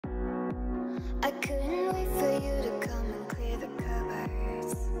I couldn't wait for you to come and clear the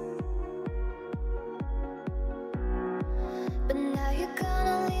cupboards, but now you're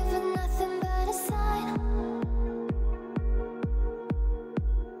gonna leave with nothing but a sign.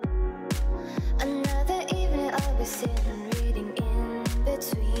 Another evening I'll be sitting reading in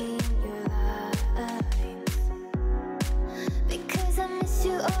between your lines, because I miss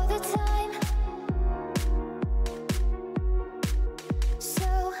you all the time.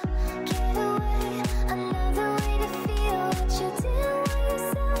 So get away, another way to feel what you didn't want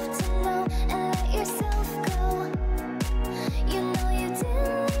yourself to know, and let yourself go. You know you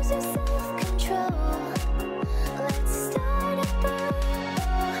didn't lose your self-control. Let's start a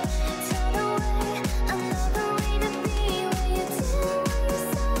rainbow. Turn away, another way to be where you didn't want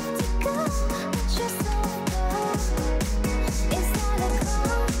yourself to go. Let yourself go. Is that a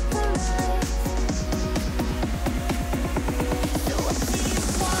compromise? So what do you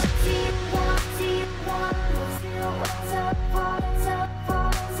want? Do you want? Do you want? What's up? What's up?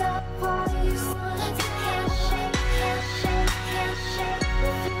 What's up? What do you want? You can't shake, can't shake, can't shake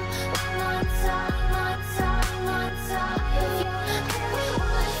with you. One time, one time, one time with you. Really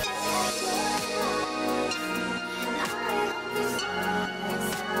wanna shake life, and I hope this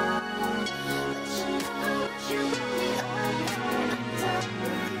works out. But you know what you really are. I'm done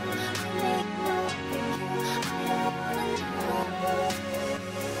with you. I make no big deal. I don't wanna know.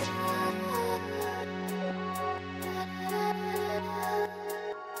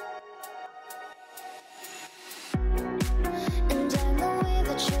 And I know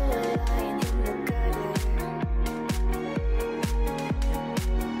that you were lying in the gutter,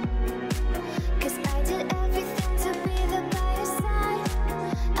 'cause I did everything to be there by your side.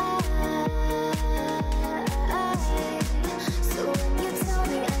 So when you tell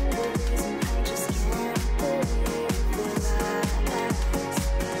me I'm the reason, I just can't believe the lies.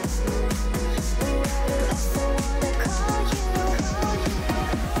 But why do I still wanna call you?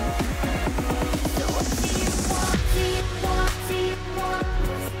 So what do you want? Do you want? Do you want?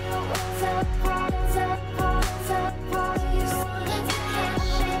 What's up? What's up? What's up? What do you want? You can't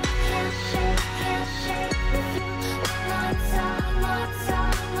shake, can't shake, can't shake with you. One time, one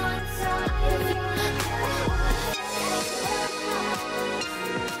time, one time with you. Really wanna shake life,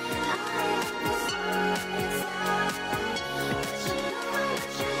 and I hope this works out. But you know what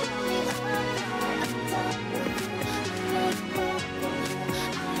you really are. I'm done with you.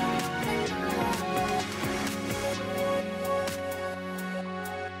 I make no big deal.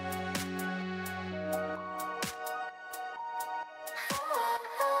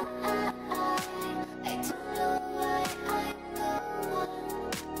 I don't wanna know.